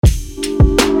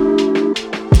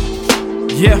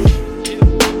Yeah.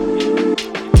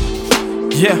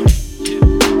 Yeah.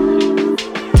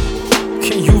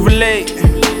 Can you relate?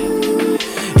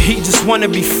 He just wanna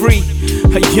be free.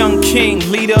 A young king,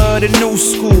 leader of the new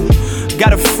school.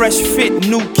 Got a fresh fit,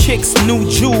 new kicks, new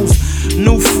jewels.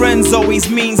 New friends always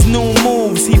means new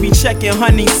moves. He be checking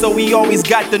honey, so he always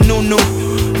got the new.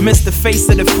 Missed the face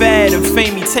of the fad and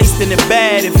fame, he tasting it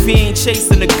bad. If he ain't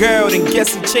chasing a girl, then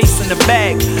guess he chasing a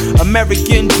bag.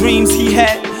 American dreams he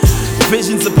had,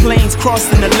 visions of planes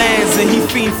crossing the lands, and he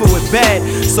fiend for it bad.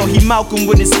 So he Malcolm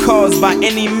with his cause by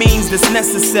any means that's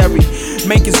necessary.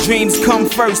 Make his dreams come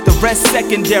first, the rest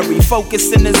secondary.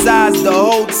 Focus in his eyes the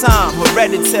whole time,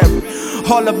 hereditary.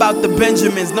 All about the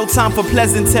Benjamins, no time for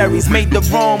pleasantries. Made the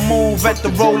wrong move at the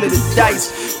roll of the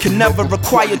dice. Can never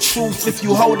require truth if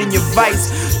you holding your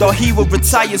vice. Thought he would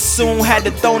retire soon, had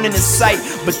the throne in his sight,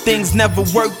 but things never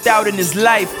worked out in his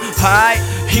life. Alright,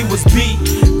 he was beat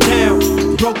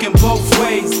down, broken both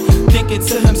ways, thinking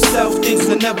to himself things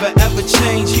will never ever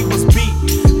change. He was beat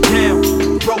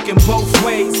down, broken both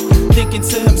ways, thinking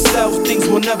to himself things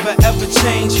will never ever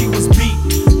change. He was beat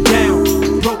down,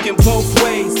 broken both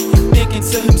ways, thinking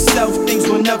to himself things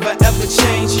will never ever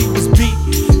change. He was beat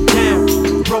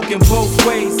down, broken both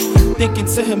ways, thinking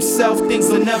to himself things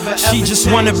will never ever change. She just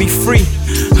wanna be free,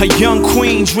 a young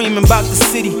queen dreaming about the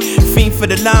city. Fiend for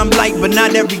the limelight, but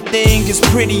not everything is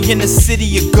pretty in the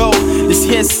city of gold. This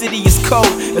here city is cold,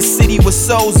 a city where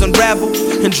souls unravel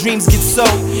and dreams get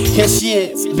sold. Here she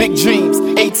is, big dreams,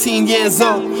 18 years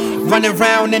old, running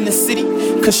around in the city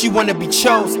cause she wanna be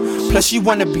chose. Plus she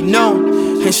wanna be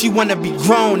known, and she wanna be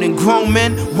grown, and grown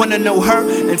men wanna know her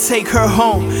and take her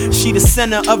home. She the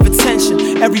center of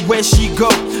attention everywhere she go.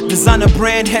 Designer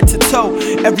brand head to toe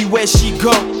everywhere she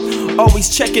go.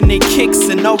 Always checking they kicks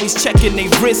and always checking they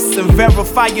wrists, and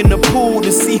verifying the pool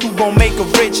to see who gon' make her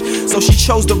rich. So she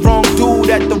chose the wrong dude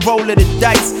at the roll of the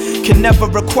dice. Can never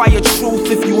require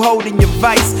truth if you holding your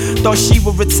vice. Thought she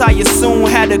would retire soon,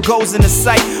 had her goals in the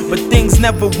sight, but things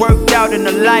never worked out in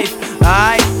her life.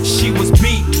 Alright, she was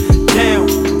beat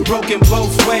down, broken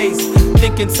both ways,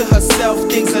 thinking to herself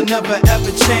things will never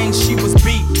ever change. She was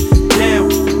beat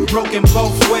down, broken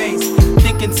both ways,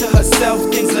 thinking to herself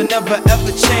things will never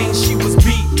ever change. She was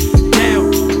beat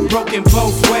down, broken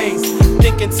both ways,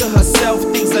 thinking to herself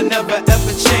things will never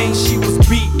ever change. She was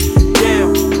beat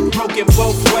down, broken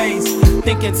both ways,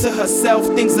 thinking to herself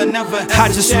things will never ever change. I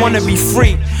just wanna be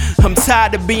free. I'm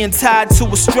tired of being tied to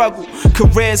a struggle.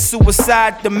 Career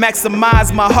suicide to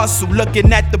maximize my hustle.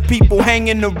 Looking at the people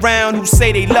hanging around who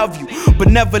say they love you, but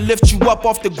never lift you up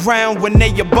off the ground when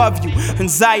they above you.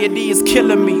 Anxiety is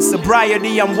killing me.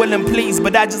 Sobriety I'm willing please,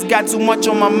 but I just got too much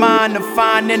on my mind to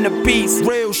find inner peace.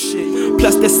 Real shit.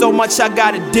 Plus there's so much I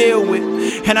gotta deal with,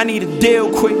 and I need to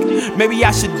deal quick. Maybe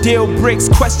I should deal bricks.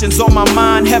 Questions on my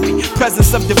mind heavy.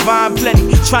 Presence of divine plenty.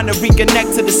 Trying to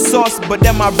reconnect to the source, but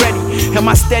am I ready? Am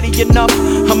I steady enough?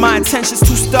 Are my intentions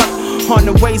too stuck on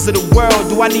the ways of the world?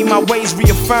 Do I need my ways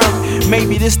reaffirmed?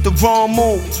 Maybe this the wrong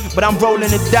move, but I'm rolling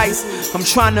the dice. I'm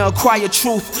trying to acquire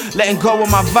truth, letting go of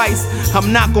my vice.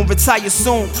 I'm not gonna retire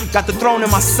soon, got the throne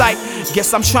in my sight.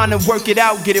 Guess I'm trying to work it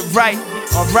out, get it right,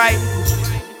 alright?